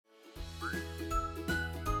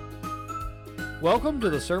Welcome to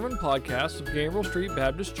the Sermon Podcast of Gambriel Street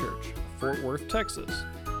Baptist Church, Fort Worth, Texas.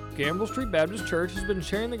 Gambriel Street Baptist Church has been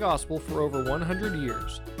sharing the gospel for over 100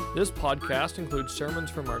 years. This podcast includes sermons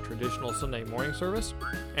from our traditional Sunday morning service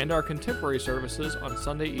and our contemporary services on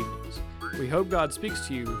Sunday evenings. We hope God speaks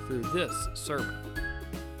to you through this sermon.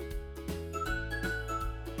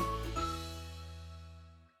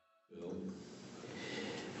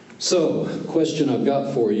 So, question I've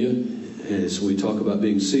got for you as we talk about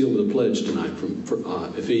being sealed with a pledge tonight from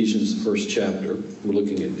Ephesians, the first chapter. We're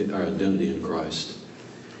looking at our identity in Christ.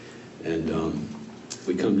 And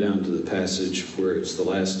we come down to the passage where it's the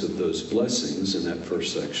last of those blessings in that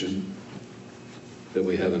first section that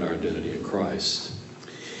we have in our identity in Christ.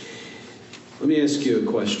 Let me ask you a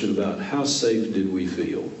question about how safe did we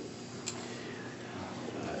feel?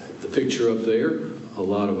 The picture up there, a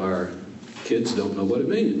lot of our kids don't know what it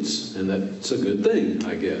means, and that's a good thing,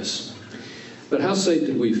 I guess. But how safe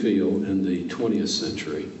did we feel in the 20th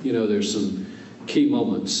century? You know, there's some key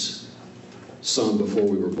moments, some before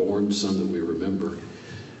we were born, some that we remember.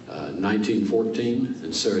 1914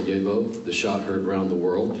 in Sarajevo, the shot heard around the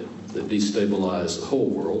world that destabilized the whole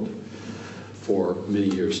world for many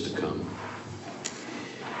years to come.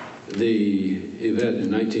 The event in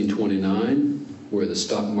 1929, where the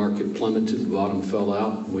stock market plummeted, the bottom fell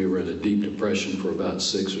out. We were in a deep depression for about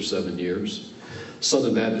 6 or 7 years.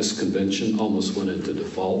 Southern Baptist Convention almost went into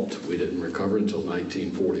default. We didn't recover until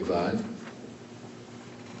 1945.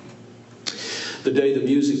 The day the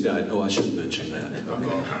music died. Oh, I shouldn't mention that.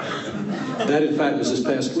 That, in fact, was this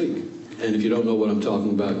past week. And if you don't know what I'm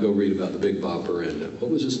talking about, go read about the Big Bopper and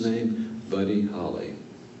what was his name? Buddy Holly.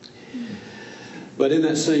 But in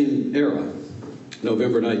that same era,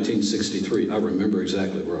 November 1963, I remember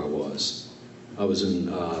exactly where I was. I was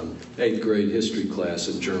in 8th grade history class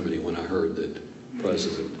in Germany when I heard that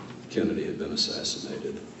President Kennedy had been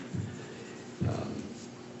assassinated.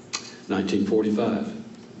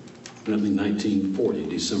 1940,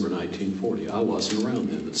 December 1940. I wasn't around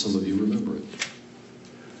then, but some of you remember it.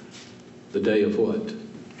 The day of what?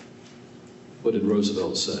 What did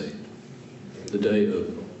Roosevelt say? The day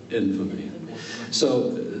of infamy.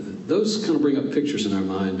 So those kind of bring up pictures in our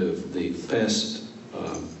mind of the past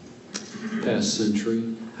century.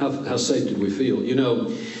 How safe did we feel? You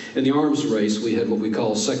know, in the arms race, we had what we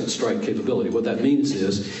call second strike capability. What that means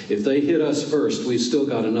is, if they hit us first, we've still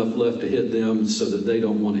got enough left to hit them so that they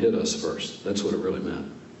don't want to hit us first. That's what it really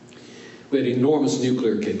meant. We had enormous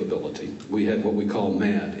nuclear capability. We had what we call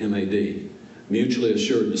MAD, M-A-D, mutually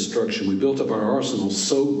assured destruction. We built up our arsenals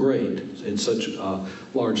so great in such a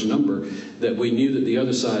large number that we knew that the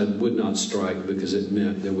other side would not strike because it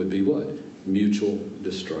meant there would be what? Mutual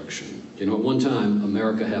destruction. You know, at one time,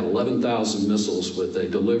 America had 11,000 missiles with a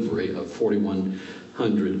delivery of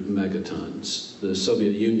 4,100 megatons. The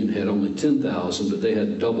Soviet Union had only 10,000, but they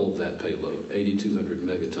had double that payload, 8,200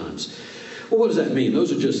 megatons. Well, what does that mean?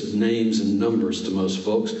 Those are just names and numbers to most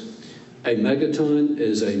folks. A megaton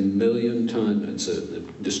is a million ton, it's a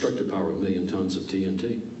destructive power of 1 million tons of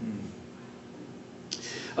TNT.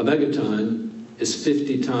 A megaton is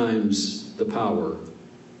 50 times the power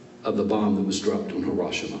of the bomb that was dropped on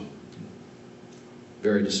Hiroshima.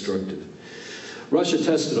 Very destructive. Russia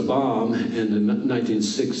tested a bomb in the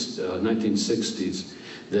 1960s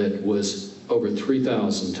that was over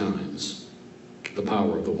 3,000 times the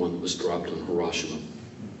power of the one that was dropped on Hiroshima.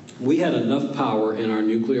 We had enough power in our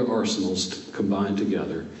nuclear arsenals combined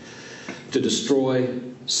together to destroy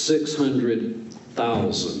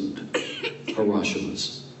 600,000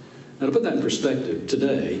 Hiroshimas. Now, to put that in perspective,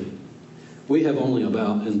 today, we have only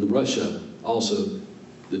about, in Russia also,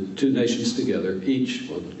 the two nations together, each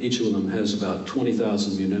of them has about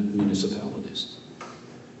 20,000 municipalities.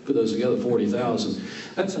 Put those together, 40,000.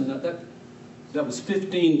 That was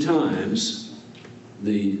 15 times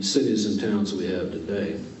the cities and towns we have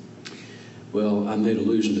today. Well, I made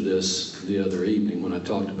allusion to this the other evening when I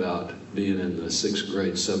talked about being in the 6th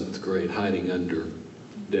grade, 7th grade, hiding under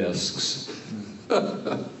desks.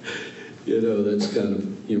 You know, that's kind of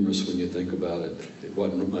humorous when you think about it. It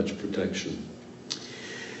wasn't much protection.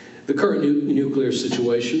 The current nuclear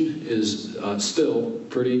situation is still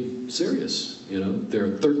pretty serious. You know, there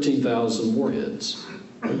are 13,000 warheads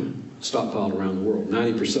stockpiled around the world.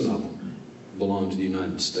 90% of them belong to the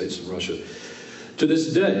United States and Russia. To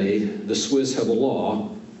this day, the Swiss have a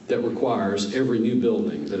law that requires every new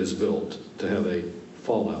building that is built to have a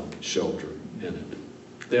fallout shelter in it.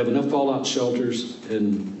 They have enough fallout shelters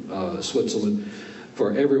in Switzerland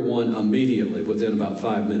for everyone immediately, within about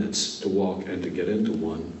 5 minutes, to walk and to get into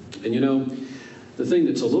one. And you know, the thing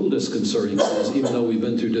that's a little disconcerting is, even though we've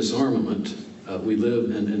been through disarmament, We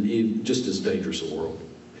live in just as dangerous a world.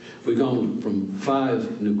 We've gone from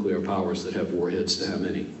 5 nuclear powers that have warheads to how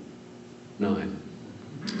many? 9.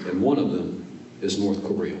 And one of them is North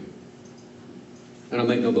Korea. And I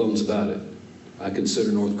make no bones about it. I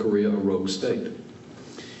consider North Korea a rogue state.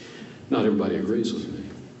 Not everybody agrees with me.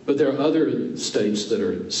 But there are other states that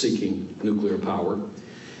are seeking nuclear power.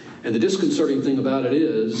 And the disconcerting thing about it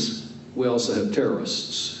is we also have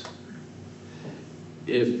terrorists.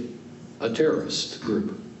 If a terrorist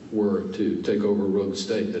group were to take over a rogue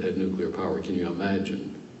state that had nuclear power, can you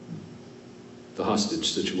imagine the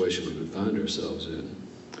hostage situation we would find ourselves in?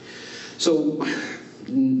 So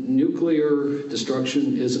nuclear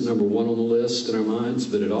destruction isn't number 1 on the list in our minds,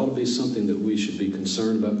 but it ought to be something that we should be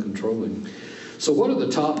concerned about controlling. So what are the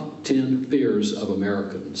top 10 fears of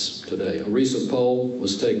Americans today? A recent poll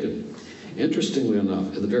was taken, interestingly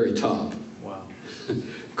enough, at the very top. Wow.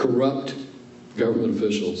 Corrupt government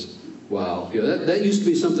officials. Wow. Yeah, that used to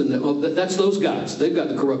be something that's those guys. They've got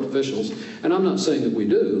the corrupt officials. And I'm not saying that we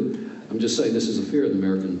do. I'm just saying this is a fear in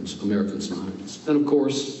Americans' minds. And of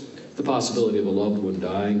course, the possibility of a loved one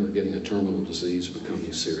dying or getting a terminal disease or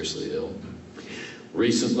becoming seriously ill.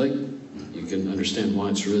 Recently, you can understand why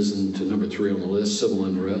it's risen to number 3 on the list, civil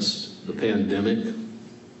unrest, the pandemic,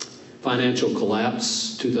 financial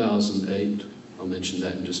collapse, 2008. I'll mention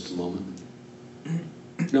that in just a moment.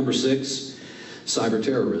 Number 6, cyber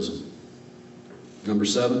terrorism. Number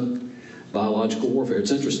 7, biological warfare.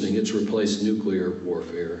 It's interesting, it's replaced nuclear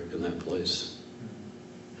warfare in that place.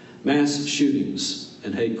 Mass shootings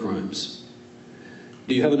and hate crimes.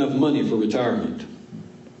 Do you have enough money for retirement?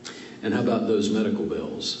 And how about those medical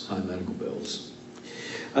bills, high medical bills?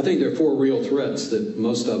 I think there are 4 real threats that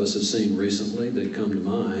most of us have seen recently that come to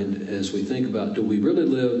mind as we think about, do we really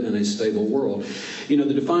live in a stable world? You know,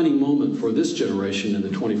 the defining moment for this generation in the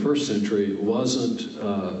 21st century wasn't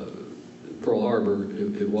Pearl Harbor,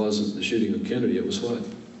 it wasn't the shooting of Kennedy, it was what?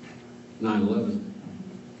 9/11.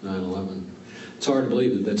 9/11. It's hard to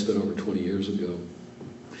believe that that's been over 20 years ago.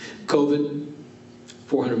 COVID,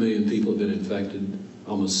 400 million people have been infected,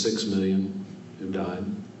 almost 6 million have died.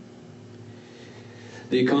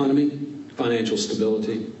 The economy, financial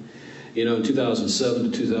stability. You know, in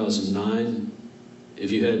 2007 to 2009,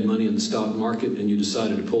 if you had money in the stock market and you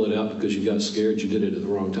decided to pull it out because you got scared, you did it at the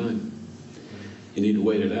wrong time. You need to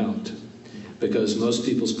wait it out because most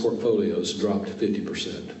people's portfolios dropped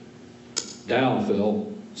 50%. Dow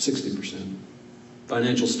fell 60%.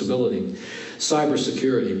 Financial stability,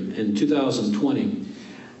 cybersecurity. In 2020,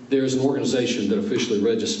 there's an organization that officially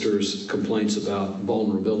registers complaints about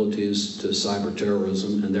vulnerabilities to cyber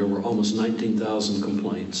terrorism, and there were almost 19,000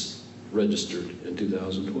 complaints registered in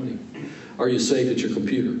 2020. Are you safe at your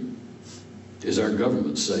computer? Is our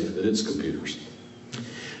government safe at its computers?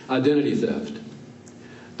 Identity theft.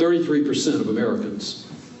 33% of Americans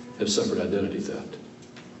have suffered identity theft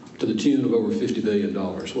to the tune of over $50 billion.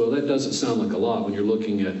 Well, that doesn't sound like a lot when you're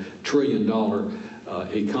looking at $1 trillion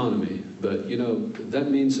economy, but you know,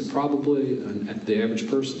 that means that probably the average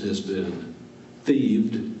person has been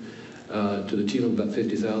thieved to the tune of about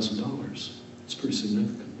 $50,000. It's pretty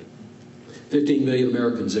significant. 15 million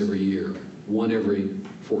Americans every year, 1 every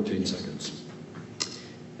 14 seconds.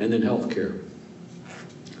 And then healthcare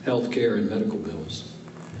and medical bills.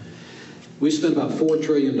 We spend about $4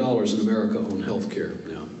 trillion in America on healthcare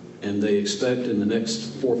now. And they expect in the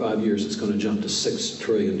next 4 or 5 years it's going to jump to $6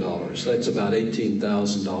 trillion. That's about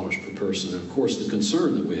 $18,000 per person. And of course, the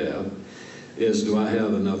concern that we have is, do I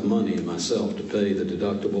have enough money myself to pay the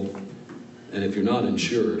deductible? And if you're not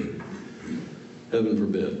insured, heaven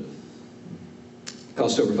forbid, it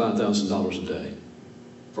costs over $5,000 a day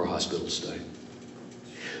for a hospital stay.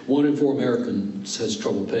 1 in 4 Americans has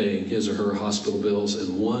trouble paying his or her hospital bills,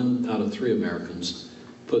 and 1 out of 3 Americans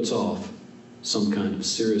puts off some kind of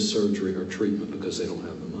serious surgery or treatment because they don't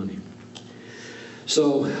have the money.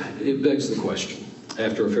 So it begs the question,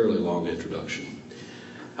 after a fairly long introduction,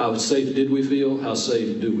 how safe did we feel? How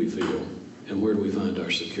safe do we feel? And where do we find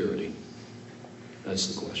our security?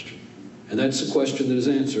 That's the question. And that's the question that is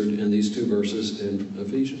answered in these 2 verses in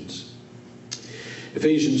Ephesians.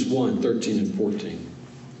 Ephesians 1, 13 and 14.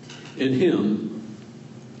 In him,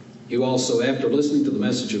 you also, after listening to the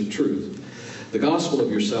message of truth, the gospel of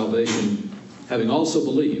your salvation, having also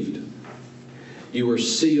believed, you were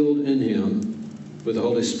sealed in him with the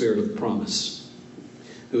Holy Spirit of promise,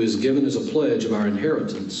 who is given as a pledge of our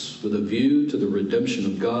inheritance with a view to the redemption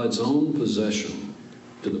of God's own possession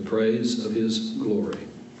to the praise of his glory.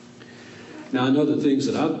 Now, I know the things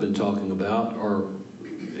that I've been talking about are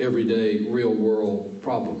everyday, real-world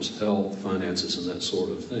problems, health, finances, and that sort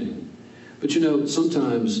of thing. But you know,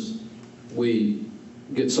 sometimes we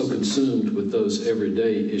get so consumed with those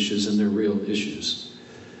everyday issues, and they're real issues,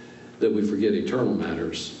 that we forget eternal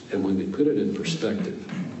matters. And when we put it in perspective,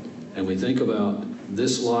 and we think about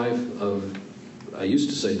this life of, I used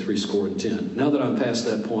to say 70. Now that I'm past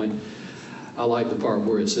that point, I like the part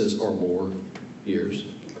where it says, or more years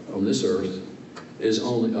on this earth is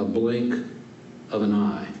only a blink of an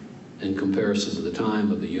eye in comparison to the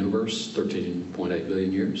time of the universe, 13.8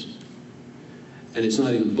 billion years. And it's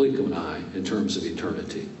not even a blink of an eye in terms of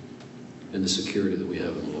eternity and the security that we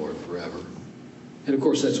have in the Lord forever. And of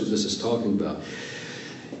course, that's what this is talking about.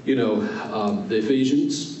 You know, the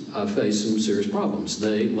Ephesians faced some serious problems.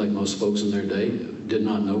 They, like most folks in their day, did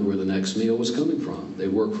not know where the next meal was coming from. They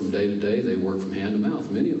worked from day to day. They worked from hand to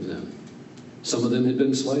mouth, many of them. Some of them had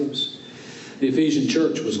been slaves. The Ephesian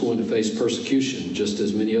church was going to face persecution, just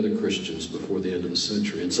as many other Christians before the end of the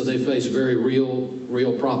century. And so they faced very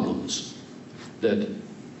real problems that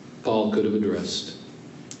Paul could have addressed,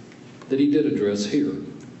 that he did address here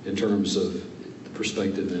in terms of the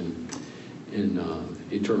perspective in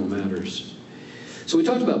eternal matters. So we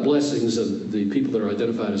talked about blessings of the people that are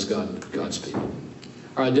identified as God's people,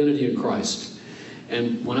 our identity in Christ.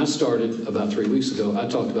 And when I started about 3 weeks ago, I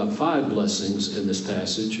talked about 5 blessings in this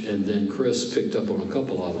passage, and then Chris picked up on a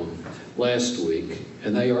couple of them last week,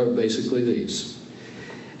 and they are basically these.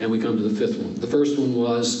 And we come to the 5th one. The first one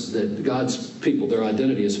was that God's people, their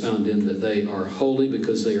identity is found in that they are holy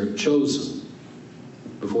because they are chosen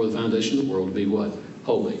before the foundation of the world to be what?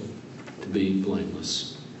 Holy, to be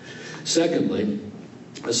blameless. Secondly,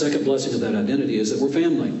 a second blessing of that identity is that we're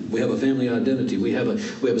family. We have a family identity. We have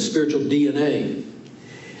a spiritual DNA.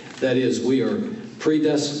 That is, we are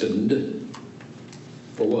predestined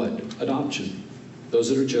for what? Adoption. Those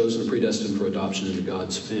that are chosen are predestined for adoption into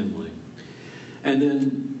God's family. And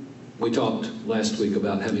then we talked last week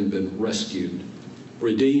about having been rescued,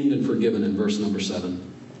 redeemed and forgiven in verse number 7.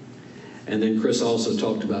 And then Chris also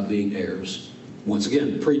talked about being heirs. Once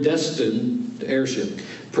again, predestined to heirship,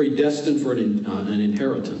 predestined for an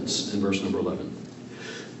inheritance in verse number 11.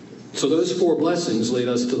 So those 4 blessings lead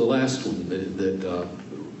us to the last one that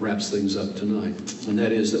wraps things up tonight, and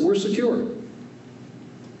that is that we're secure.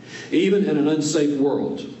 Even in an unsafe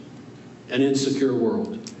world, an insecure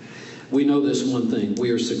world, we know this one thing: we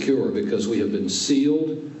are secure because we have been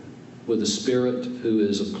sealed with the Spirit who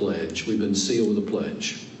is a pledge. We've been sealed with a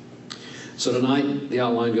pledge. So tonight, the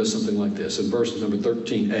outline goes something like this. In verse number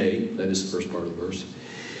 13a, that is the first part of the verse,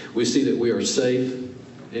 we see that we are safe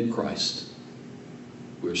in Christ.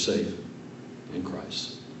 We're safe in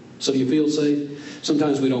Christ. So do you feel safe?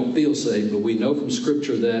 Sometimes we don't feel safe, but we know from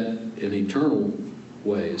Scripture that in eternal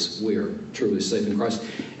ways we are truly safe in Christ.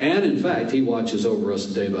 And in fact, He watches over us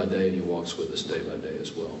day by day, and He walks with us day by day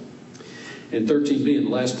as well. In 13b, in the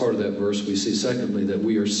last part of that verse, we see secondly that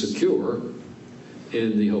we are secure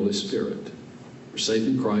in the Holy Spirit. We're safe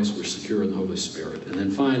in Christ, we're secure in the Holy Spirit. And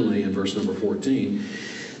then finally, in verse number 14,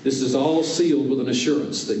 this is all sealed with an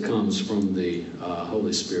assurance that comes from the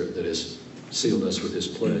Holy Spirit that has sealed us with His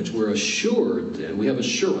pledge. We're assured, and we have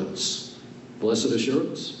assurance. Blessed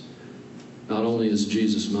assurance. Not only is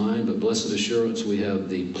Jesus mine, but blessed assurance, we have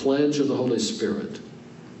the pledge of the Holy Spirit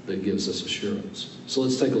that gives us assurance. So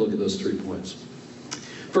let's take a look at those 3 points.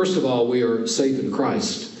 First of all, we are safe in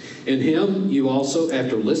Christ. In Him, you also,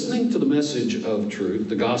 after listening to the message of truth,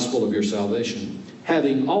 the gospel of your salvation,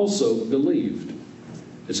 having also believed.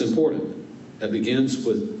 It's important. That begins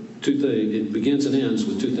with 2 things. It begins and ends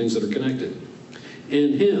with 2 things that are connected.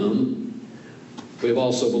 In Him, we have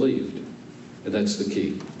also believed. And that's the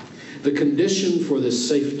key. The condition for this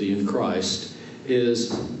safety in Christ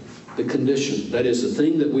is the condition. That is the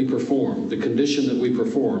thing that we perform, the condition that we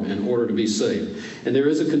perform in order to be saved. And there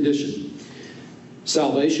is a condition.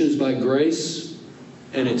 Salvation is by grace,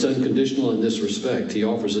 and it's unconditional in this respect. He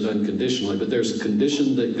offers it unconditionally, but there's a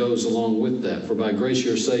condition that goes along with that. For by grace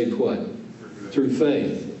you're saved what? Through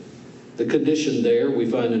faith. The condition there we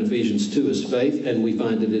find in Ephesians 2 is faith, and we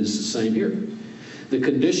find it is the same here. The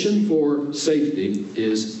condition for safety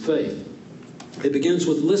is faith. It begins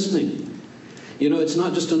with listening. You know, it's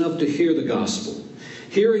not just enough to hear the gospel.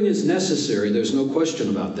 Hearing is necessary. There's no question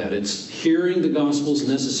about that. It's hearing the gospel is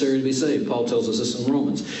necessary to be saved. Paul tells us this in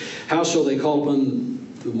Romans. How shall they call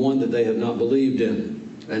upon the one that they have not believed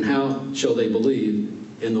in? And how shall they believe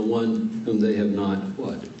in the one whom they have not,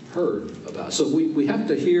 what? Heard about. So we have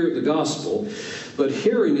to hear the gospel, but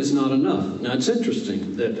hearing is not enough. Now it's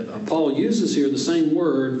interesting that Paul uses here the same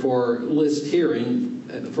word for listening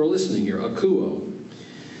here, akuo.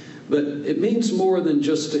 But it means more than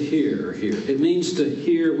just to hear here. It means to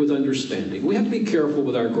hear with understanding. We have to be careful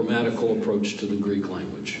with our grammatical approach to the Greek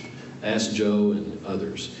language. Ask Joe and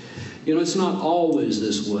others. You know, it's not always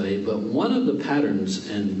this way, but one of the patterns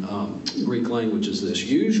in Greek language is this.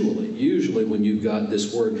 Usually when you've got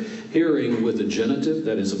this word hearing with a genitive,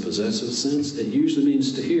 that is a possessive sense, it usually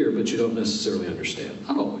means to hear, but you don't necessarily understand.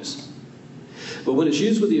 Not always. But when it's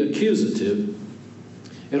used with the accusative,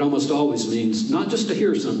 it almost always means not just to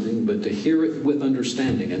hear something, but to hear it with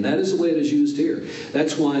understanding. And that is the way it is used here.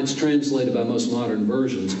 That's why it's translated by most modern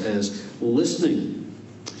versions as listening.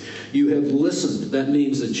 You have listened. That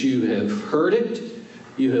means that you have heard it,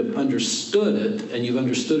 you have understood it, and you've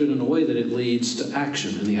understood it in a way that it leads to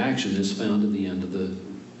action. And the action is found at the end of the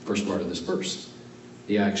first part of this verse.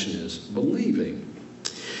 The action is believing.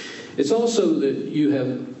 It's also that you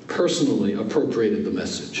have personally appropriated the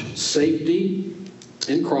message. Safety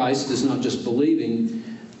in Christ is not just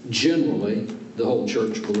believing. Generally, the whole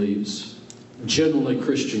church believes. Generally,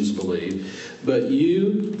 Christians believe. But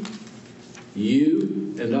you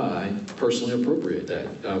and I personally appropriate that.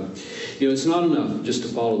 It's not enough just to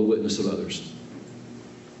follow the witness of others.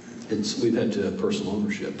 We've had to have personal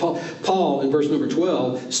ownership. Paul, in verse number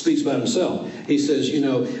 12, speaks about himself. He says,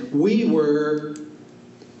 we were,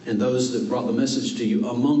 and those that brought the message to you,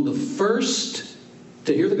 among the first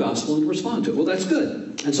to hear the gospel and respond to it. Well, that's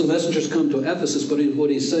good. And so the messengers come to Ephesus, but what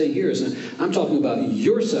he's saying here is, I'm talking about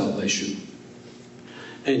your salvation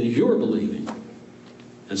and your believing.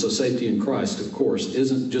 And so safety in Christ, of course,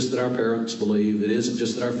 isn't just that our parents believe. It isn't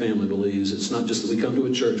just that our family believes. It's not just that we come to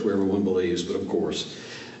a church where everyone believes, but of course,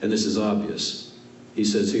 and this is obvious. He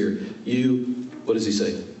says here, what does he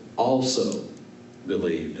say? Also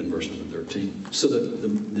believed in verse number 13. So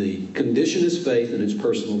the condition is faith, and it's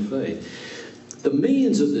personal faith. The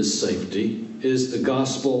means of this safety is the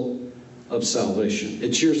gospel of salvation.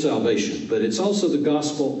 It's your salvation, but it's also the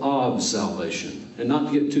gospel of salvation. And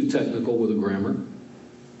not to get too technical with the grammar,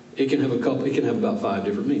 it can have about 5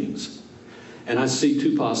 different meanings. And I see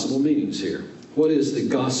 2 possible meanings here. What is the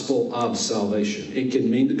gospel of salvation? It can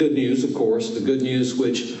mean the good news, of course, the good news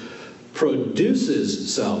which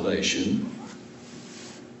produces salvation.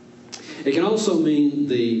 It can also mean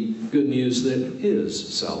the good news that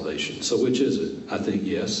is salvation. So which is it? I think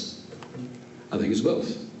yes. I think it's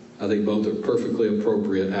both. I think both are perfectly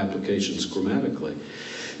appropriate applications grammatically.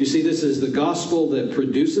 You see, this is the gospel that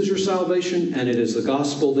produces your salvation, and it is the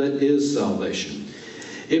gospel that is salvation.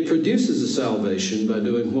 It produces a salvation by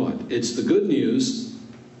doing what? It's the good news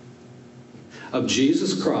of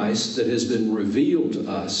Jesus Christ that has been revealed to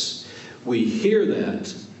us. We hear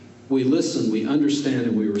that, we listen, we understand,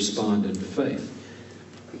 and we respond in faith.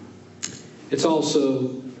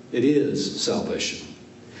 It is salvation.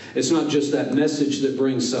 It's not just that message that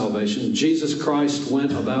brings salvation. Jesus Christ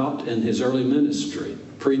went about in his early ministry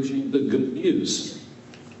preaching the good news.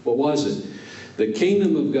 What was it? The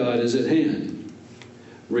kingdom of God is at hand.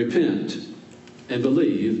 Repent and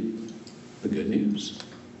believe the good news.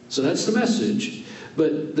 So that's the message.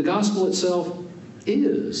 But the gospel itself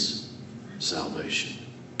is salvation.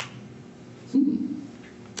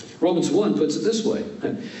 Romans 1 puts it this way.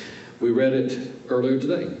 We read it earlier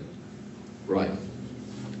today. Right.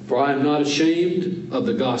 For I am not ashamed of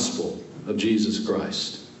the gospel of Jesus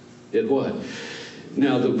Christ. It what?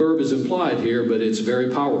 Now, the verb is implied here, but it's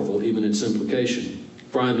very powerful, even its implication.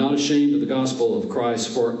 For I am not ashamed of the gospel of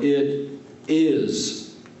Christ, for it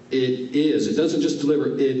is. It doesn't just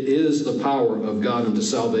deliver, it is the power of God unto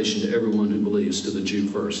salvation to everyone who believes, to the Jew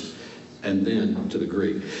first, and then to the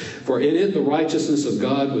Greek. For in it the righteousness of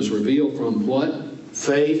God was revealed from what?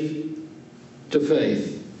 Faith to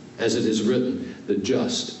faith, as it is written, the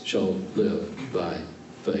just shall live by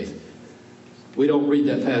faith. We don't read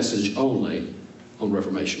that passage only on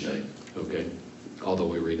Reformation Day, okay? Although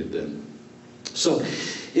we read it then. So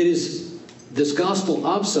it is this gospel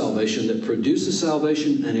of salvation that produces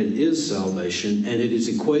salvation, and it is salvation, and it is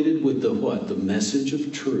equated with the what? The message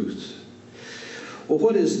of truth. Well,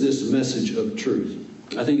 what is this message of truth?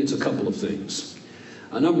 I think it's a couple of things.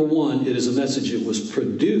 Number one, it is a message that was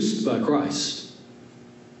produced by Christ.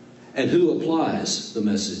 And who applies the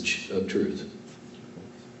message of truth?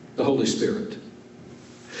 The Holy Spirit.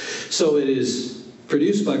 So it is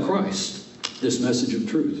produced by Christ, this message of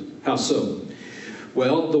truth. How so?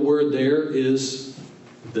 Well, the word there is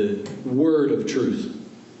the word of truth.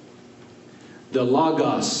 The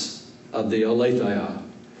logos of the aletheia.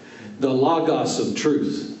 The logos of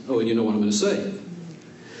truth. Oh, and you know what I'm going to say.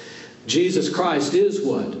 Jesus Christ is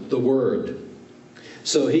what? The Word.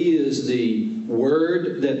 So he is the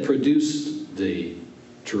Word that produced the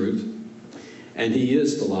truth. And he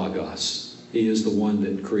is the logos. He is the one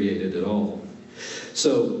that created it all.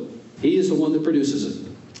 So he is the one that produces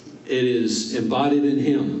it. It is embodied in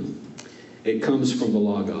him. It comes from the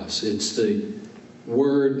logos. It's the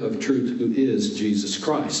word of truth, who is Jesus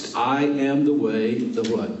Christ. I am the way, the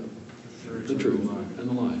what? The truth, and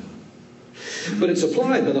the life. But it's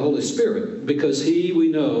applied by the Holy Spirit, because He, we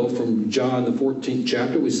know from John the 14th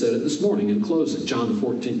chapter, we said it this morning in closing. John the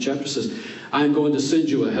 14th chapter says, I am going to send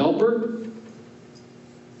you a helper.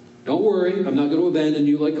 Don't worry, I'm not going to abandon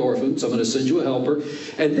you like orphans. I'm going to send you a helper.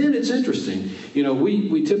 And then it's interesting. You know,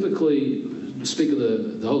 we typically speak of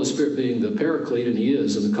the Holy Spirit being the paraclete, and He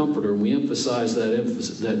is, and the comforter, and we emphasize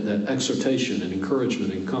that exhortation and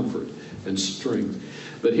encouragement and comfort and strength.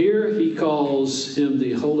 But here He calls Him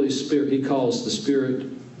the Holy Spirit. He calls the Spirit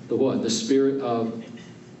the what? The Spirit of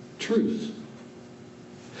truth.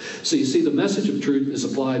 So you see, the message of truth is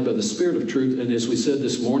applied by the Spirit of truth. And as we said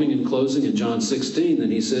this morning in closing in John 16,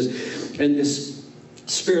 then He says, and this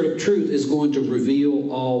Spirit of truth is going to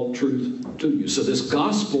reveal all truth to you. So this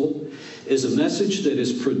gospel is a message that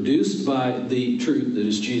is produced by the truth that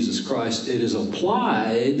is Jesus Christ. It is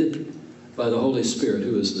applied by the Holy Spirit,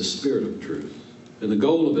 who is the Spirit of truth. And the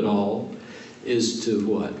goal of it all is to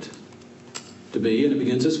what? To be, and it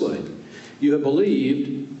begins this way. You have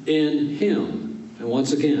believed in Him. And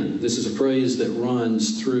once again, this is a phrase that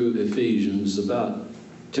runs through Ephesians about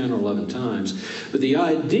 10 or 11 times. But the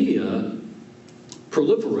idea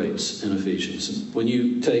proliferates in Ephesians. When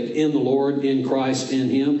you take in the Lord, in Christ, in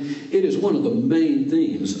Him, it is one of the main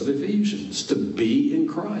themes of Ephesians, to be in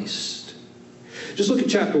Christ. Just look at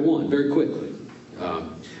chapter 1 very quickly.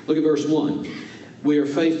 Look at verse 1. We are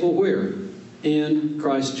faithful where? In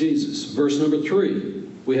Christ Jesus. Verse number 3.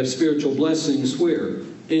 We have spiritual blessings where?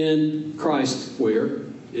 In Christ. Where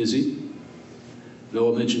is He?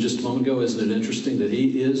 Noah mentioned just a moment ago, isn't it interesting that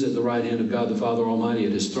He is at the right hand of God the Father Almighty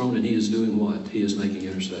at His throne, and He is doing what? He is making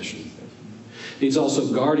intercession. He's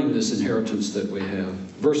also guarding this inheritance that we have.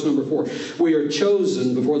 Verse number 4. We are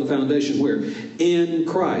chosen before the foundation where? In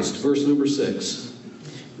Christ. Verse number 6.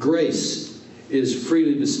 Grace is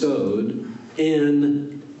freely bestowed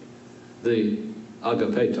in the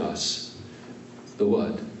agapetos. The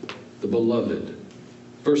what? The beloved.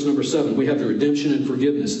 Verse number 7. We have the redemption and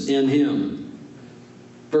forgiveness in Him.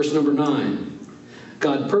 Verse number 9,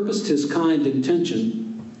 God purposed His kind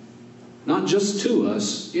intention, not just to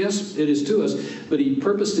us, yes, it is to us, but He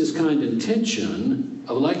purposed His kind intention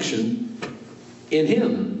of election in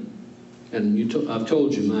Him. And I've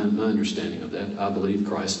told you my understanding of that. I believe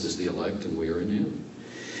Christ is the elect and we are in Him.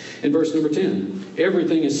 In verse number 10,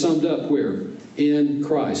 everything is summed up where? In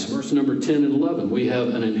Christ. Verse number 10 and 11, we have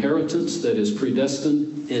an inheritance that is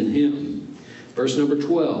predestined in Him. Verse number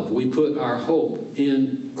 12, we put our hope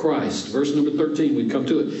in Christ. Verse number 13, we come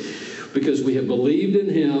to it. Because we have believed in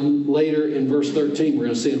Him. Later in verse 13, we're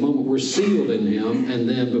going to see in a moment, we're sealed in Him. And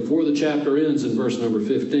then before the chapter ends in verse number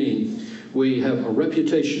 15, we have a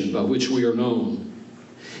reputation by which we are known.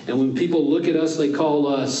 And when people look at us, they call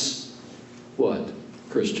us what?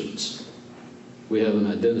 Christians. We have an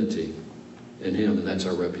identity in Him, and that's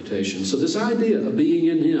our reputation. So this idea of being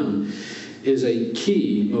in Him is a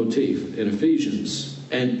key motif in Ephesians,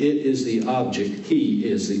 and it is the object. He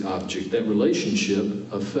is the object. That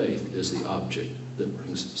relationship of faith is the object that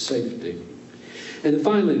brings safety. And then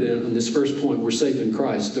finally then, on this first point, we're safe in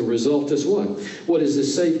Christ. The result is what? What is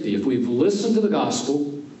this safety? If we've listened to the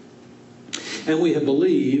gospel, and we have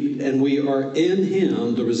believed, and we are in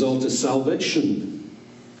Him, the result is salvation.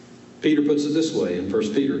 Peter puts it this way in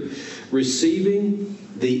 1 Peter, receiving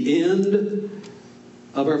the end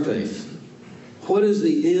of our faith. What is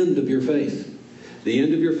the end of your faith? The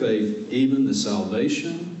end of your faith, even the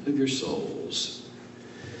salvation of your souls.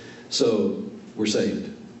 So, we're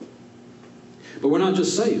saved. But we're not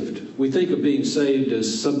just saved. We think of being saved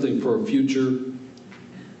as something for a future.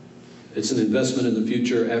 It's an investment in the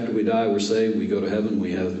future. After we die, we're saved. We go to heaven.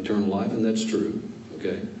 We have eternal life. And that's true.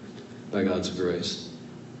 Okay? By God's grace.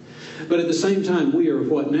 But at the same time, we are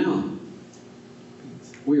what now?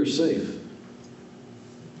 We are safe.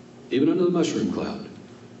 Even under the mushroom cloud.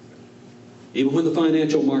 Even when the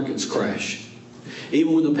financial markets crash.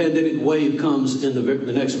 Even when the pandemic wave comes in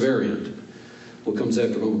the next variant. What comes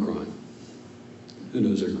after Omicron? Who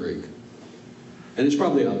knows their Greek? And it's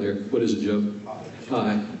probably out there. What is it, Joe?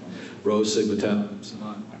 Pi. Rho, Sigma, Tau.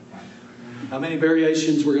 How many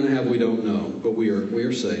variations we're going to have, we don't know. But we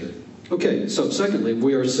are saved. Okay, so secondly,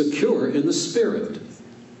 we are secure in the Spirit.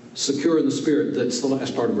 Secure in the Spirit. That's the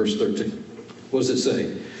last part of verse 13. What does it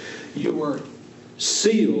say? You were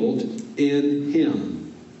sealed in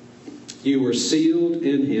Him. You were sealed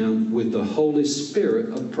in Him with the Holy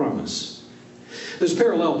Spirit of promise. There's a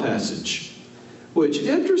parallel passage, which,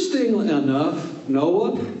 interestingly enough,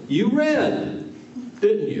 Noah, you read,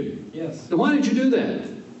 didn't you? Yes. And why did you do that?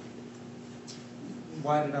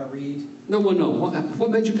 Why did I read? No. What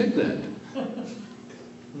made you pick that?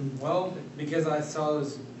 Well, because I saw it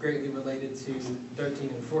was greatly related to 13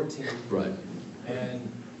 and 14. Right.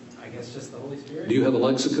 And I guess just the Holy Spirit. Do you have a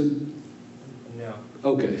lexicon? No.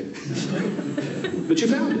 Okay. But you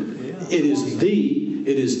found it. Yeah. It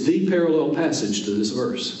is the parallel passage to this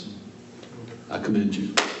verse. I commend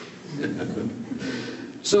you.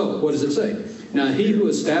 So, what does it say? Now, he who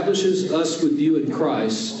establishes us with you in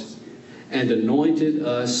Christ and anointed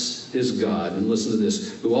us is God. And listen to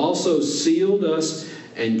this. Who also sealed us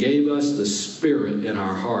and gave us the Spirit in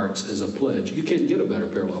our hearts as a pledge. You can't get a better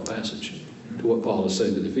parallel passage to what Paul is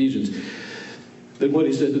saying to the Ephesians than what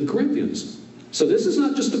he said to the Corinthians. So this is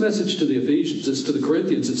not just a message to the Ephesians, it's to the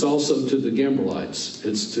Corinthians, it's also to the Gambrelites,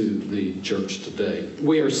 it's to the church today.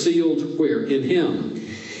 We are sealed where? In Him.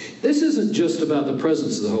 This isn't just about the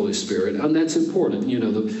presence of the Holy Spirit, and that's important. You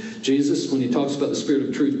know, Jesus, when he talks about the Spirit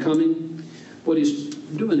of truth coming, what he's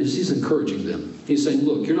doing is he's encouraging them. He's saying,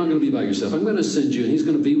 look, you're not going to be by yourself. I'm going to send you, and he's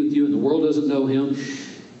going to be with you, and the world doesn't know him.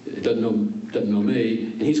 It doesn't know me,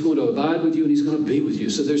 and he's going to abide with you, and he's going to be with you.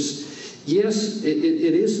 So yes, it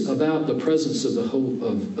is about the presence of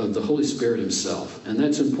the Holy Spirit himself, and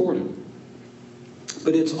that's important.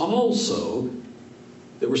 But it's also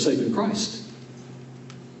that we're safe in Christ.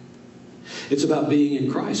 It's about being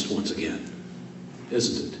in Christ once again,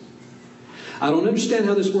 isn't it? I don't understand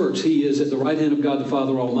how this works. He is at the right hand of God the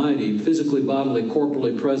Father Almighty, physically, bodily,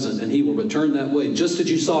 corporally present, and he will return that way. Just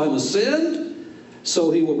as you saw him ascend,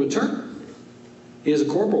 so he will return. He has a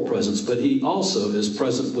corporal presence, but he also is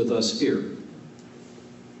present with us here.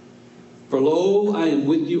 For lo, I am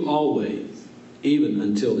with you always, even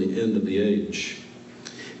until the end of the age.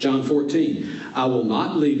 John 14, I will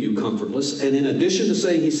not leave you comfortless. And in addition to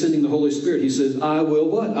saying he's sending the Holy Spirit, he says, I will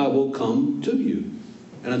what? I will come to you.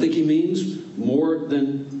 And I think he means more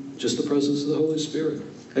than just the presence of the Holy Spirit.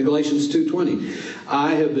 In Galatians 2:20,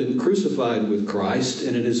 I have been crucified with Christ,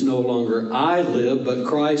 and it is no longer I live, but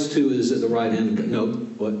Christ who is at the right hand of God. No,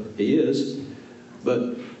 what he is,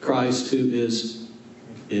 but Christ who is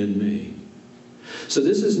in me. So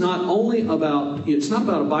this is not only about, it's not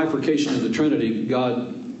about a bifurcation of the Trinity,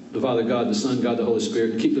 God, the Father, God, the Son, God, the Holy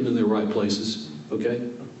Spirit, keep them in their right places, okay?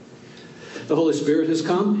 The Holy Spirit has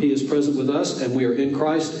come. He is present with us, and we are in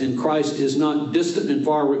Christ. And Christ is not distant and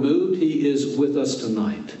far removed. He is with us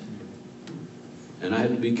tonight. And I have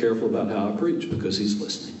to be careful about how I preach because he's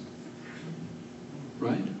listening.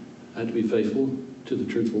 Right? I have to be faithful to the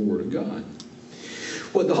truthful Word of God.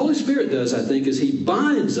 What the Holy Spirit does, I think, is he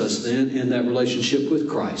binds us then in that relationship with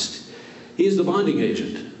Christ. He is the binding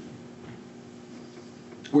agent.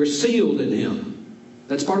 We're sealed in him.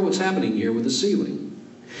 That's part of what's happening here with the sealing.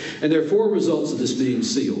 And there are 4 results of this being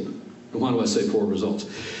sealed. And why do I say 4 results?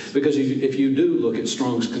 Because if you do look at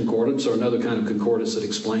Strong's Concordance or another kind of concordance that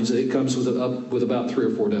explains it, it comes with about 3 or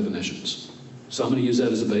 4 definitions. So I'm going to use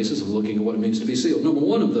that as a basis of looking at what it means to be sealed. Number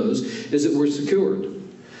 1 of those is that we're secured.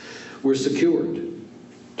 We're secured.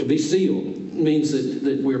 To be sealed means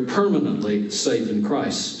that we're permanently safe in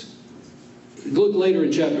Christ. Look later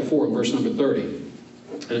in chapter 4, verse number 30.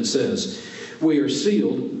 And it says, we are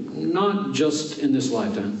sealed not just in this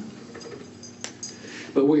lifetime,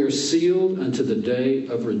 but we are sealed unto the day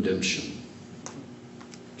of redemption.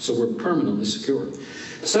 So we're permanently secure.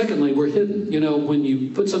 Secondly, we're hidden. You know, when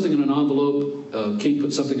you put something in an envelope, King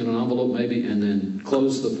put something in an envelope maybe, and then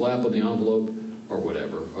closed the flap of the envelope, or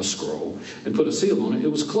whatever, a scroll, and put a seal on it,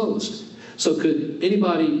 it was closed. So could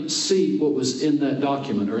anybody see what was in that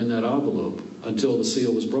document or in that envelope until the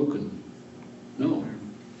seal was broken? No.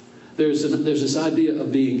 There's this idea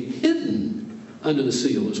of being hidden under the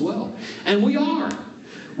seal as well. And we are.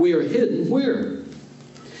 We are hidden where?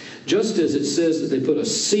 Just as it says that they put a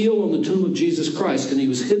seal on the tomb of Jesus Christ and he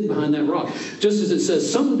was hidden behind that rock. Just as it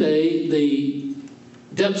says someday the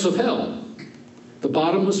depths of hell, the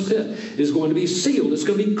bottomless pit, is going to be sealed. It's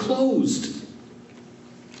going to be closed.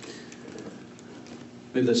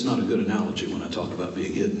 Maybe that's not a good analogy when I talk about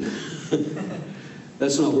being hidden.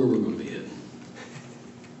 That's not where we're going to be hidden.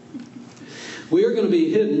 We are going to be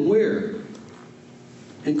hidden where?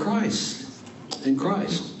 In Christ. In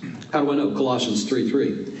Christ. How do I know? Colossians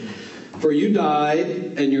 3:3. For you died,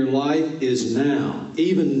 and your life is now.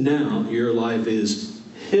 Even now, your life is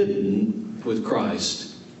hidden with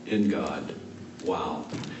Christ in God. Wow.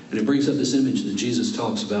 And it brings up this image that Jesus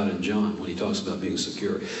talks about in John when he talks about being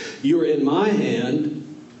secure. You are in my hand,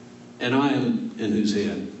 and I am in whose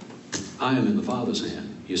hand? I am in the Father's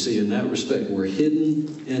hand. You see, in that respect, we're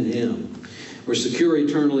hidden in him. We're secure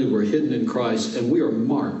eternally, we're hidden in Christ, and we are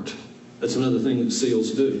marked. That's another thing that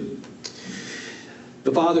seals do.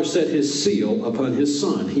 The Father set his seal upon his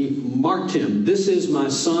Son. He marked him. This is my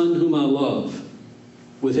Son whom I love.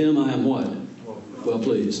 With him I am what? Well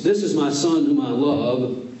pleased. This is my Son whom I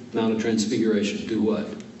love. Mount of Transfiguration. Do what?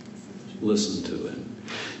 Listen to him.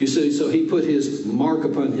 You see, so he put his mark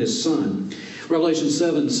upon his Son. Revelation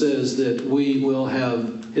 7 says that we will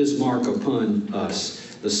have his mark upon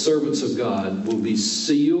us. The servants of God will be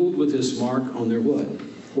sealed with his mark on their what?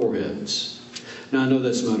 Foreheads. Now I know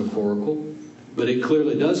that's metaphorical, but it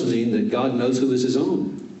clearly does mean that God knows who is his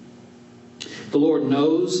own. The Lord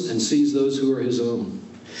knows and sees those who are his own.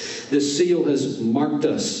 This seal has marked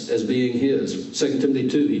us as being his. 2 Timothy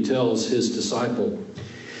 2, he tells his disciple,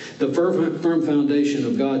 the firm foundation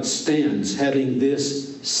of God stands having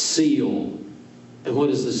this seal. And what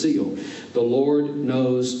is the seal? The Lord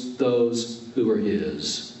knows those who are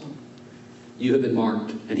his. You have been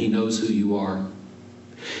marked, and he knows who you are.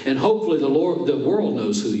 And hopefully the world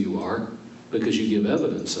knows who you are because you give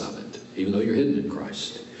evidence of it, even though you're hidden in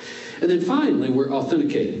Christ. And then finally, we're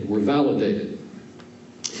authenticated. We're validated.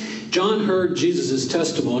 John heard Jesus'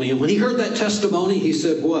 testimony, and when he heard that testimony, he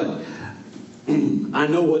said, what? I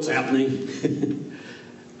know what's happening.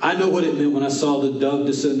 I know what it meant when I saw the dove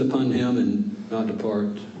descend upon him and not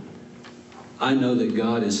depart. I know that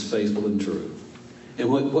God is faithful and true. And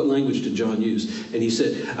what language did John use? And he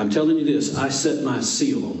said, I'm telling you this, I set my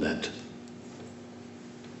seal on that.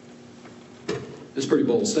 It's a pretty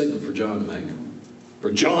bold statement for John to make.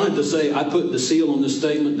 For John to say, I put the seal on this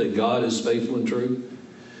statement that God is faithful and true.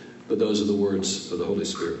 But those are the words of the Holy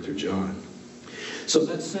Spirit through John. So in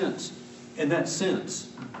that sense,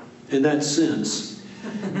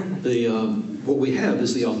 what we have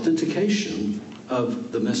is the authentication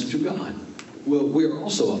of the message of God. Well, we're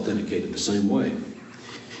also authenticated the same way.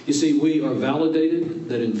 You see, we are validated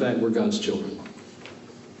that in fact we're God's children.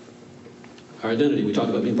 Our identity, we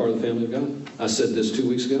talked about being part of the family of God. I said this 2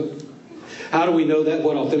 weeks ago. How do we know that?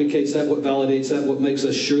 What authenticates that? What validates that? What makes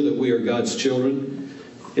us sure that we are God's children?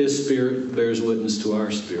 His Spirit bears witness to our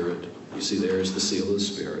spirit. You see, there is the seal of the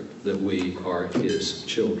Spirit, that we are his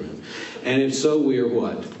children. And if so, we are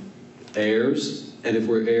what? Heirs. And if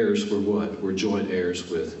we're heirs, we're what? We're joint heirs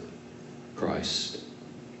with Christ.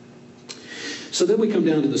 So then we come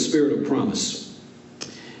down to the Spirit of promise.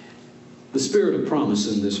 The Spirit of promise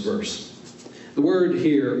in this verse. The word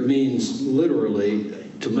here means literally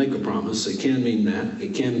to make a promise. It can mean that.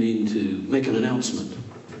 It can mean to make an announcement.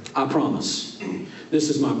 I promise. This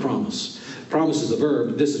is my promise. Promise is the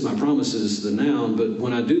verb. This is my promise is the noun. But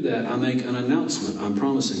when I do that, I make an announcement. I'm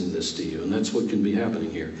promising this to you. And that's what can be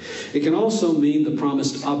happening here. It can also mean the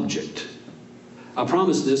promised object. I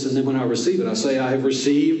promise this, and then when I receive it, I say, I have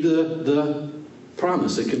received the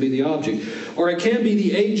promise. It can be the object. Or it can be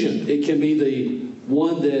the agent. It can be the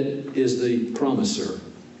one that is the promiser.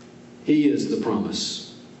 He is the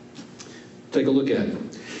promise. Take a look at it.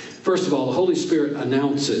 First of all, the Holy Spirit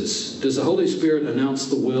announces. Does the Holy Spirit announce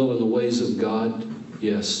the will and the ways of God?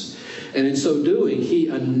 Yes. And in so doing, he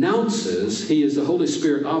announces, he is the Holy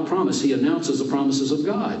Spirit of promise. He announces the promises of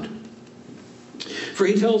God. For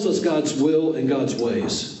he tells us God's will and God's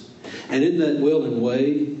ways. And in that will and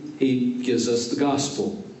way, he gives us the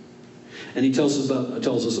gospel. And he tells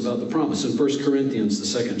us about the promise in 1 Corinthians, the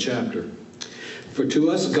 2nd chapter. For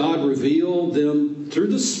to us God revealed them through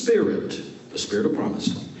the Spirit of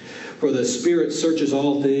promise. For the Spirit searches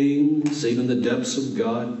all things, even the depths of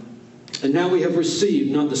God. And now we have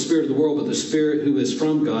received not the spirit of the world, but the Spirit who is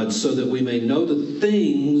from God, so that we may know the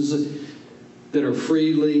things that are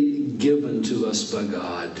freely given to us by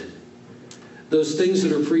God. Those things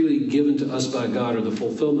that are freely given to us by God are the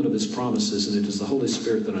fulfillment of his promises, and it is the Holy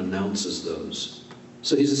Spirit that announces those.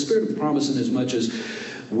 So he's a spirit of promise in as much as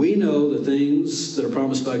we know the things that are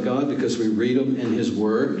promised by God because we read them in his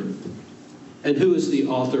word. And who is the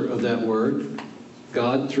author of that word?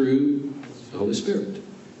 God through the Holy Spirit.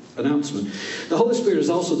 Announcement. The Holy Spirit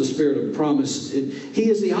is also the Spirit of promise. He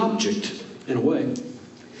is the object, in a way.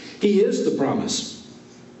 He is the promise.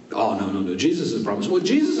 Oh, no. Jesus is the promise. Well,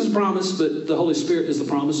 Jesus is the promise, but the Holy Spirit is the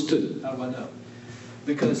promise too. How do I know?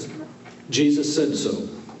 Because Jesus said so.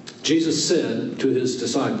 Jesus said to his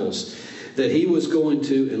disciples that he was going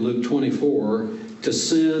to, in Luke 24, to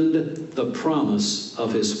send the promise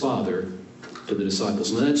of his Father to the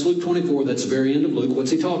disciples. Now that's Luke 24. That's the very end of Luke.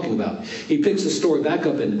 What's he talking about? He picks the story back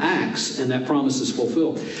up in Acts, and that promise is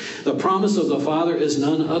fulfilled. The promise of the Father is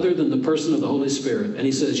none other than the person of the Holy Spirit. And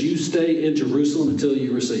he says, you stay in Jerusalem until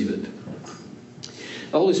you receive it.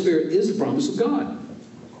 The Holy Spirit is the promise of God.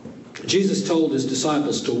 Jesus told his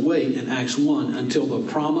disciples to wait in Acts 1 until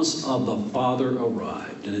the promise of the Father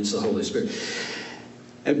arrived. And it's the Holy Spirit.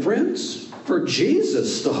 And friends, for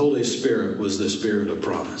Jesus, the Holy Spirit was the Spirit of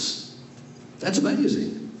promise. That's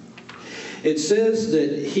amazing. It says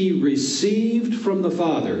that he received from the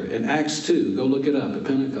Father in Acts 2. Go look it up at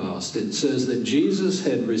Pentecost. It says that Jesus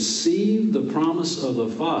had received the promise of the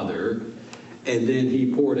Father, and then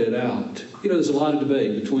he poured it out. You know, there's a lot of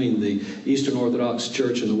debate between the Eastern Orthodox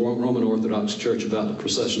Church and the Roman Orthodox Church about the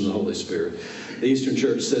procession of the Holy Spirit. The Eastern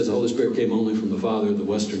Church says the Holy Spirit came only from the Father. The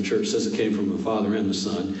Western Church says it came from the Father and the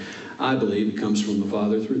Son. I believe it comes from the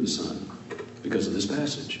Father through the Son because of this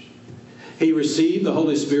passage. He received the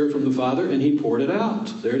Holy Spirit from the Father and he poured it out.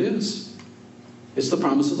 There it is. It's the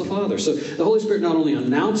promise of the Father. So the Holy Spirit not only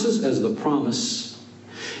announces as the promise,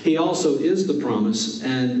 he also is the promise,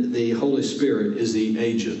 and the Holy Spirit is the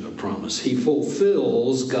agent of promise. He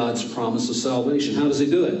fulfills God's promise of salvation. How does he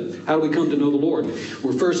do it? How do we come to know the Lord?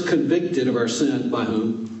 We're first convicted of our sin by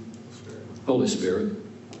whom? Holy Spirit.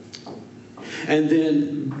 And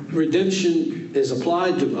then redemption is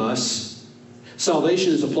applied to us.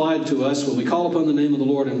 Salvation is applied to us when we call upon the name of the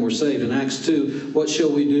Lord and we're saved. In Acts 2, what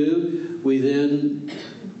shall we do? We then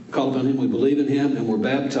call upon him, we believe in him, and we're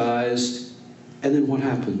baptized. And then what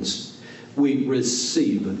happens? We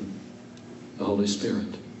receive the Holy Spirit.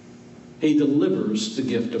 He delivers the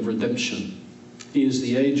gift of redemption. He is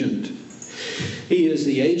the agent. He is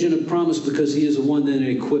the agent of promise because he is the one that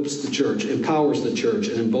equips the church, empowers the church,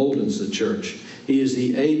 and emboldens the church. He is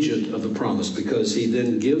the agent of the promise because he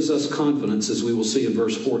then gives us confidence, as we will see in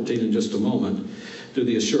verse 14 in just a moment, through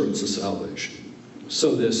the assurance of salvation.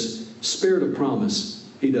 So this Spirit of promise,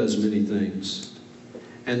 he does many things.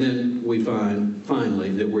 And then we find, finally,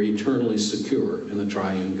 that we're eternally secure in the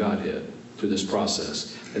Triune Godhead through this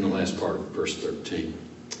process in the last part of verse 13.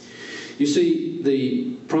 You see,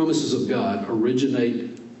 the promises of God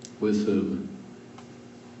originate with whom?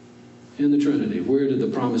 In the Trinity. Where did the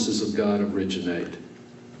promises of God originate?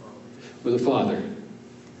 With the Father.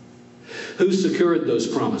 Who secured those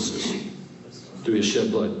promises? Through his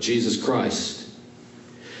shed blood. Jesus Christ.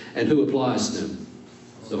 And who applies them?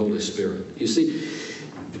 The Holy Spirit. You see,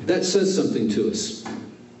 that says something to us.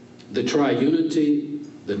 The triunity,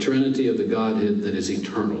 the Trinity of the Godhead that is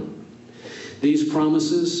eternal. These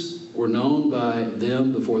promises were known by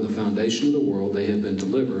them before the foundation of the world. They have been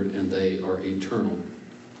delivered and they are eternal.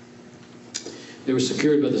 They were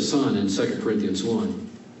secured by the Son in 2 Corinthians 1.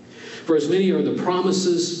 For as many are the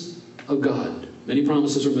promises of God, many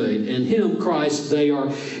promises are made. In him, Christ, they are,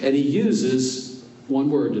 and he uses one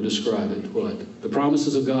word to describe it. What? The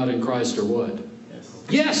promises of God in Christ are what?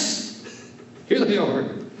 Yes! Here they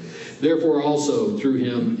are. Therefore also through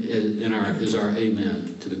him is our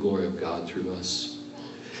amen to the glory of God through us.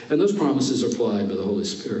 And those promises are applied by the Holy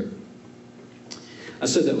Spirit. I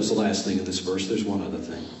said that was the last thing in this verse. There's one other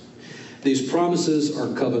thing. These promises are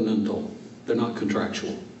covenantal. They're not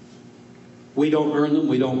contractual. We don't earn them.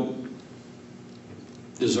 We don't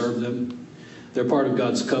deserve them. They're part of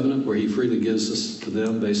God's covenant where he freely gives us to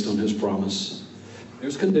them based on his promise.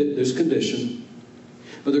 There's condition.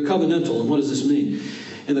 But they're covenantal, and what does this mean?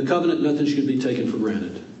 In the covenant, nothing should be taken for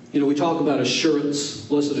granted. You know, we talk about assurance,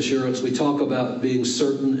 blessed assurance. We talk about being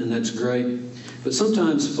certain, and that's great. But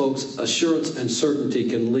sometimes, folks, assurance and certainty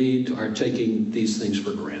can lead to our taking these things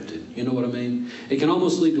for granted. You know what I mean? It can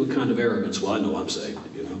almost lead to a kind of arrogance. Well, I know I'm saved,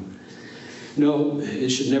 you know. No, it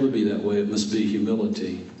should never be that way. It must be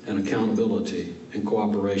humility and accountability and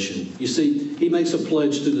cooperation. You see, he makes a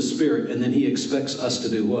pledge to the Spirit, and then he expects us to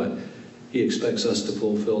do what? He expects us to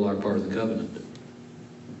fulfill our part of the covenant,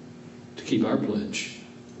 to keep our pledge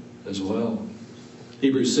as well.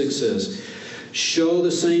 Hebrews 6 says, show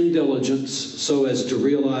the same diligence so as to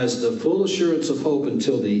realize the full assurance of hope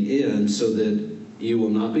until the end, so that you will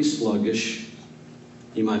not be sluggish.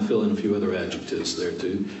 You might fill in a few other adjectives there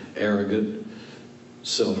too. Arrogant,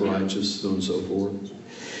 self-righteous, so on and so forth.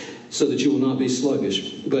 So that you will not be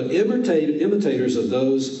sluggish, but imitators of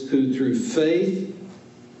those who through faith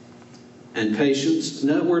and patience. And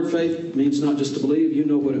that word faith means not just to believe. You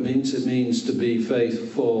know what it means. It means to be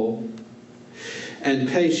faithful. And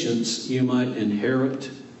patience, you might inherit.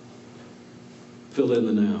 Fill in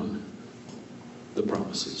the noun. The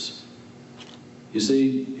promises. You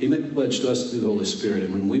see, he made a pledge to us through the Holy Spirit.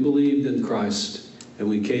 And when we believed in Christ and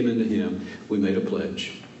we came into him, we made a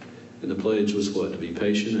pledge. And the pledge was what? To be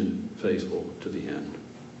patient and faithful to the end.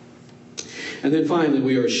 And then finally,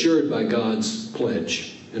 we are assured by God's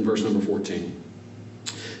pledge. In verse number 14,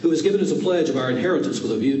 who has given us a pledge of our inheritance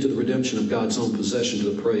with a view to the redemption of God's own possession to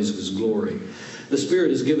the praise of his glory. The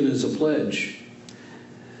Spirit has given us a pledge.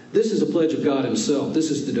 This is a pledge of God himself. This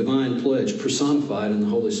is the divine pledge personified in the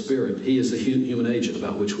Holy Spirit. He is the human agent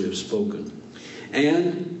about which we have spoken.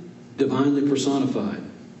 And divinely personified.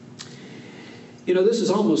 You know, this is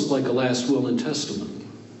almost like a last will and testament,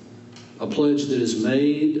 a pledge that is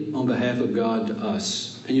made on behalf of God to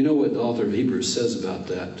us. And you know what the author of Hebrews says about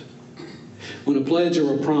that? When a pledge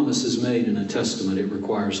or a promise is made in a testament, it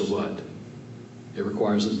requires a what? It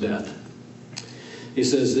requires a death. He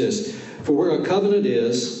says this, for where a covenant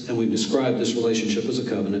is, and we've described this relationship as a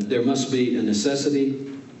covenant, there must be a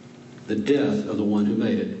necessity, the death of the one who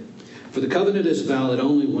made it. For the covenant is valid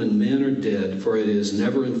only when men are dead, for it is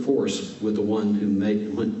never in force with the one who made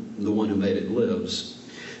it lives.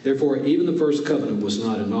 Therefore, even the first covenant was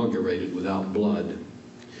not inaugurated without blood.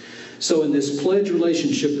 So in this pledge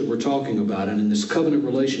relationship that we're talking about, and in this covenant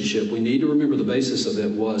relationship, we need to remember the basis of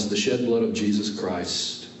it was the shed blood of Jesus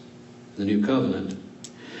Christ, the new covenant.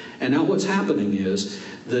 And now what's happening is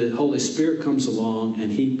the Holy Spirit comes along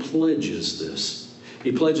and he pledges this.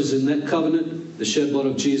 He pledges in that covenant, the shed blood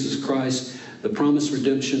of Jesus Christ, the promised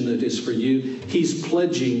redemption that is for you. He's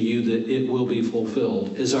pledging you that it will be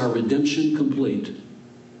fulfilled. Is our redemption complete?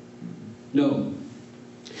 No.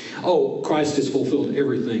 Oh, Christ has fulfilled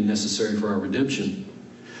everything necessary for our redemption.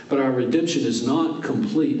 But our redemption is not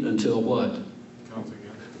complete until what?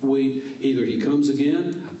 Either he comes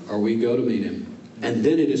again or we go to meet him. And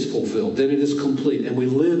then it is fulfilled. Then it is complete. And we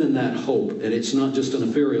live in that hope. And it's not just an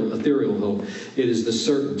ethereal hope. It is the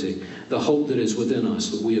certainty, the hope that is within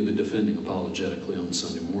us that we have been defending apologetically on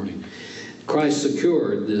Sunday morning. Christ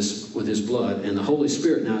secured this with his blood. And the Holy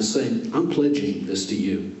Spirit now is saying, I'm pledging this to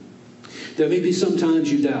you. There may be some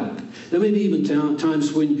times you doubt. There may be even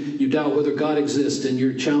times when you doubt whether God exists and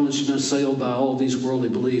you're challenged and assailed by all these worldly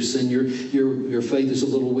beliefs and your faith is a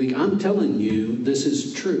little weak. I'm telling you this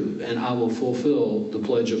is true, and I will fulfill the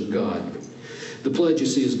pledge of God. The pledge, you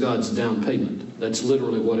see, is God's down payment. That's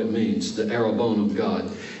literally what it means, the arrabon of God.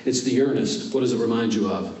 It's the earnest. What does it remind you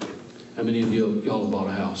of? How many of y'all have bought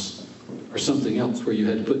a house? Or something else where you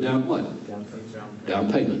had to put down what?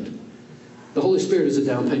 Down payment. The Holy Spirit is a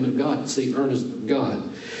down payment of God. It's the earnest of God.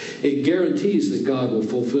 It guarantees that God will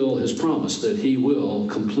fulfill his promise, that he will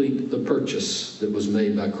complete the purchase that was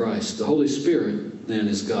made by Christ. The Holy Spirit, then,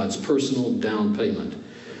 is God's personal down payment.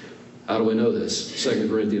 How do we know this? 2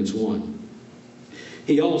 Corinthians 1.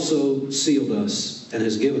 He also sealed us and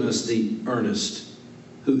has given us the earnest,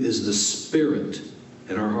 who is the Spirit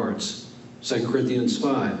in our hearts. 2 Corinthians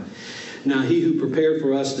 5. Now he who prepared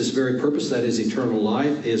for us this very purpose, that is eternal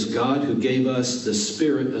life, is God who gave us the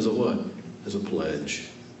Spirit as a what? As a pledge.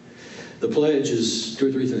 The pledge is two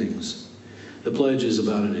or three things. The pledge is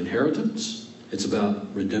about an inheritance, it's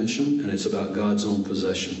about redemption, and it's about God's own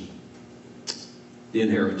possession. The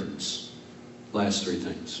inheritance. Last three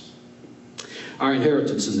things. Our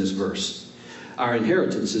inheritance in this verse. Our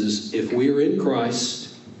inheritance is, if we are in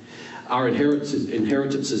Christ, our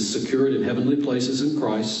inheritance is secured in heavenly places in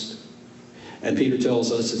Christ. And Peter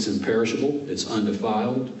tells us it's imperishable, it's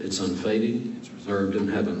undefiled, it's unfading, it's reserved in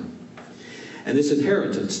heaven. And this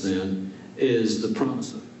inheritance, then, is the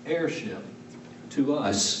promise of heirship to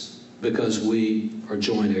us because we are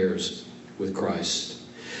joint heirs with Christ.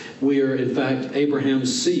 We are, in fact,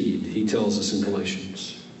 Abraham's seed, he tells us in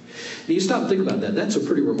Galatians. Now, you stop and think about that. That's a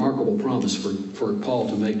pretty remarkable promise for Paul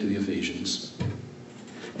to make to the Ephesians.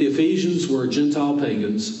 The Ephesians were Gentile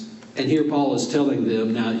pagans. And here Paul is telling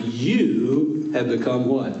them, now you have become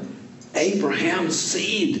what? Abraham's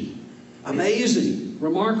seed. Amazing.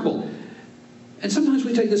 Remarkable. And sometimes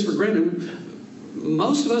we take this for granted.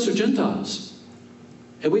 Most of us are Gentiles.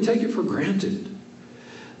 And we take it for granted.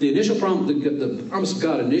 The initial the promise of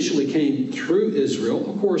God initially came through Israel,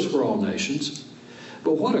 of course, for all nations.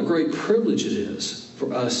 But what a great privilege it is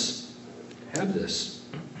for us to have this.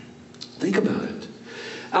 Think about it.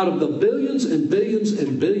 Out of the billions and billions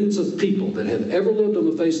and billions of people that have ever lived on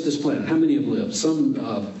the face of this planet, how many have lived? Some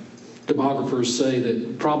demographers say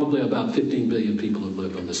that probably about 15 billion people have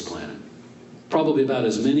lived on this planet. Probably about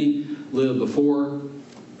as many lived before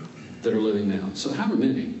that are living now. So how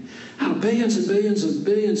many? Out of billions and billions and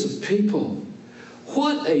billions of people.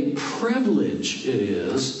 What a privilege it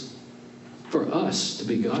is for us to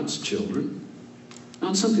be God's children.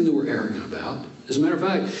 Not something that we're arrogant about. As a matter of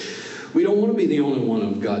fact, we don't want to be the only one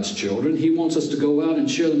of God's children. He wants us to go out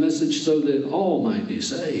and share the message so that all might be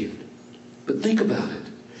saved. But think about it.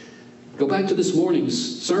 Go back to this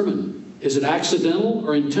morning's sermon. Is it accidental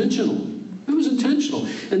or intentional? It was intentional.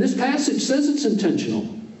 And this passage says it's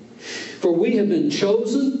intentional. For we have been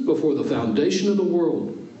chosen before the foundation of the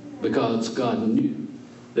world because God knew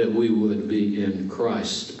that we would be in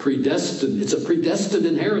Christ. Predestined. It's a predestined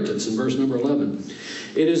inheritance in verse number 11.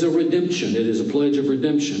 It is a redemption. It is a pledge of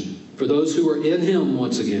redemption. For those who are in him,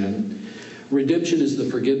 once again, redemption is the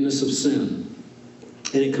forgiveness of sin.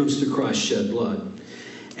 And it comes through Christ's shed blood.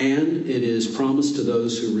 and it is promised to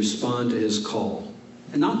those who respond to his call.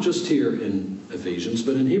 And not just here in Ephesians,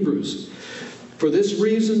 but in Hebrews. For this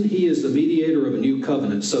reason, he is the mediator of a new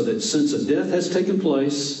covenant, so that since a death has taken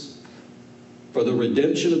place for the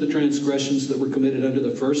redemption of the transgressions that were committed under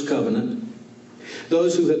the first covenant,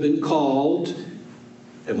 those who have been called,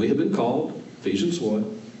 and we have been called, Ephesians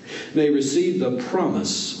 1, may receive the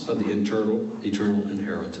promise of the eternal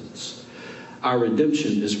inheritance. Our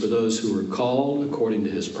redemption is for those who are called according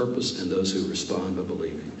to his purpose and those who respond by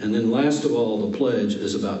believing. And then last of all, the pledge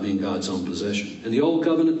is about being God's own possession. In the Old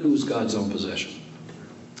Covenant, who was God's own possession?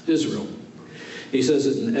 Israel. He says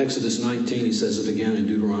it in Exodus 19. He says it again in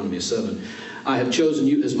Deuteronomy 7. I have chosen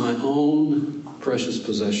you as my own precious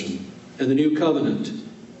possession. In the New Covenant,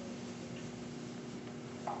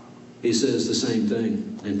 he says the same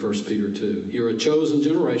thing in 1 Peter 2. You're a chosen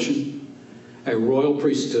generation, a royal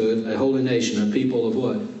priesthood, a holy nation, a people of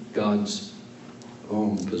what? God's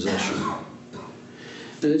own possession.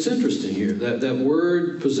 And it's interesting here. That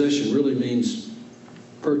word possession really means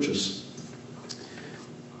purchase.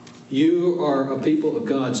 You are a people of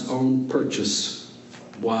God's own purchase.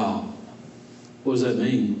 Wow. What does that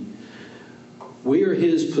mean? We are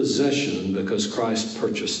his possession because Christ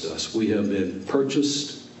purchased us. We have been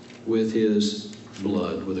purchased with his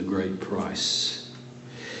blood, with a great price.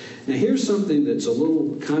 Now here's something that's a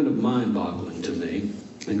little kind of mind-boggling to me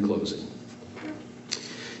in closing.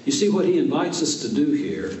 You see, what he invites us to do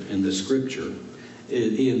here in the scripture,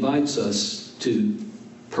 he invites us to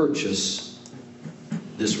purchase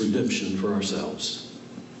this redemption for ourselves.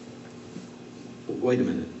 Wait a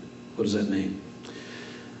minute. What does that mean?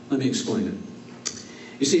 Let me explain it.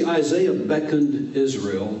 You see, Isaiah beckoned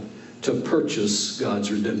Israel to purchase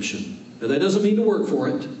God's redemption. Now, that doesn't mean to work for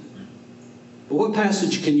it. But what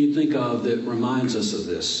passage can you think of that reminds us of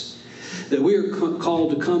this? That we are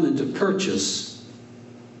called to come and to purchase,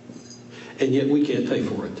 and yet we can't pay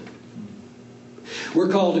for it. We're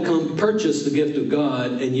called to come purchase the gift of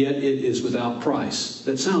God, and yet it is without price.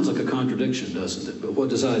 That sounds like a contradiction, doesn't it? But what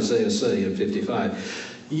does Isaiah say in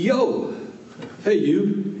 55? Yo! Hey,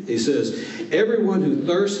 you, he says, everyone who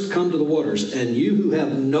thirsts, come to the waters, and you who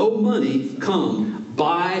have no money, come,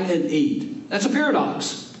 buy and eat. That's a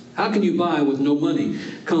paradox. How can you buy with no money?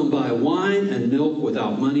 Come buy wine and milk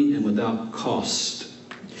without money and without cost.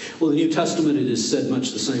 Well, in the New Testament, it is said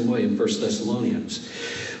much the same way in 1 Thessalonians.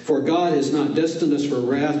 For God has not destined us for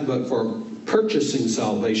wrath, but for purchasing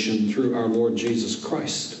salvation through our Lord Jesus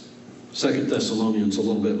Christ. 2 Thessalonians a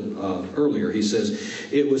little bit earlier, he says,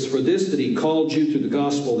 it was for this that he called you through the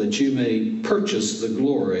gospel, that you may purchase the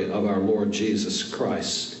glory of our Lord Jesus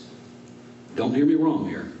Christ. Don't hear me wrong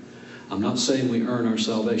here. I'm not saying we earn our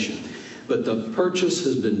salvation, but the purchase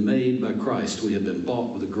has been made by Christ. We have been bought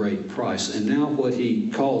with a great price. And now what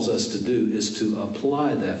he calls us to do is to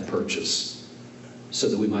apply that purchase so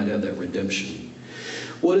that we might have that redemption.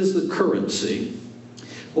 What is the currency?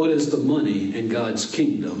 What is the money in God's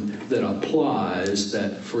kingdom that applies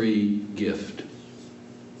that free gift?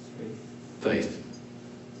 Faith.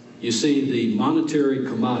 You see, the monetary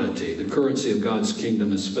commodity, the currency of God's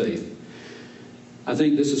kingdom is faith. I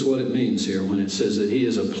think this is what it means here when it says that he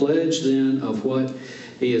is a pledge then of what?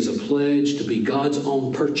 He is a pledge to be God's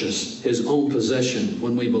own purchase, his own possession.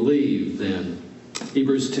 When we believe then,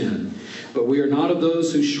 Hebrews 10, but we are not of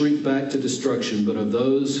those who shrink back to destruction, but of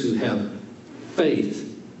those who have faith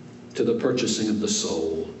to the purchasing of the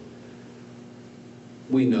soul.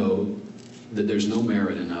 We know that there's no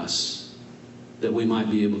merit in us, that we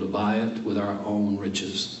might be able to buy it with our own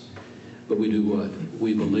riches. But we do what?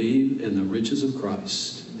 We believe in the riches of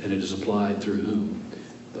Christ, and it is applied through whom?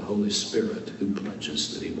 The Holy Spirit, who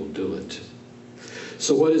pledges that he will do it.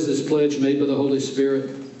 So what is this pledge made by the Holy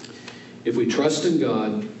Spirit? If we trust in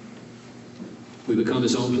God, we become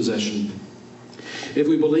his own possession. If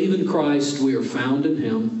we believe in Christ, we are found in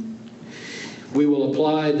him. We will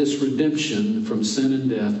apply this redemption from sin and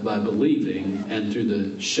death by believing, and through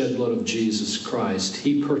the shed blood of Jesus Christ,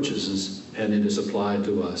 he purchases, and it is applied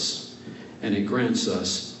to us. And it grants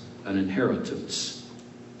us an inheritance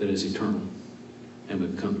that is eternal. And we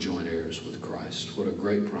become joint heirs with Christ. What a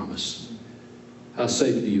great promise. How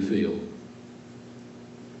safe do you feel?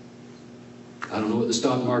 I don't know what the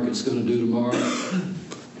stock market's going to do tomorrow.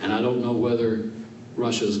 And I don't know whether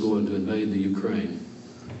Russia is going to invade the Ukraine.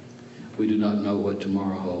 We do not know what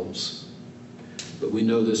tomorrow holds. But we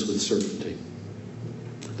know this with certainty.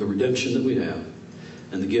 The redemption that we have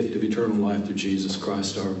and the gift of eternal life through Jesus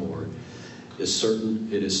Christ our Lord is certain,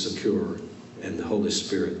 it is secure, and the Holy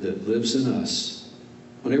Spirit that lives in us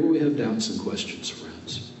whenever we have doubts and questions,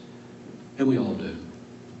 friends. And we all do.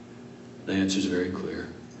 The answer is very clear.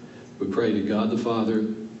 We pray to God the Father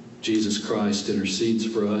Jesus Christ intercedes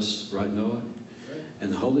for us, right, Noah? Right.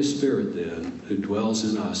 And the Holy Spirit then, who dwells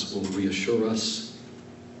in us, will reassure us.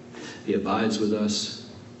 He abides with us,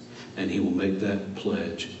 and he will make that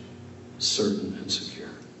pledge certain and secure.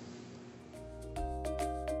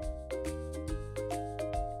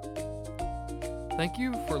 Thank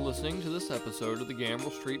you for listening to this episode of the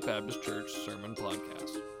Gambrel Street Baptist Church Sermon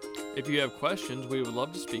Podcast. If you have questions, we would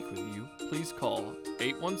love to speak with you. Please call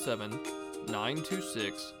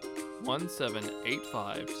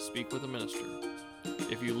 817-926-1785 to speak with a minister.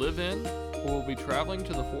 If you live in or will be traveling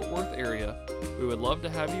to the Fort Worth area, we would love to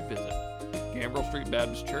have you visit. Gambrel Street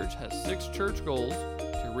Baptist Church has 6 church goals: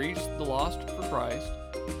 to reach the lost for Christ,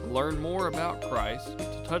 to learn more about Christ,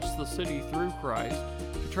 to touch the city through Christ,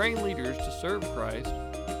 to train leaders to serve Christ,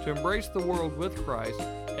 to embrace the world with Christ,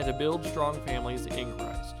 and to build strong families in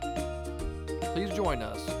Christ. Please join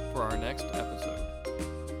us for our next episode.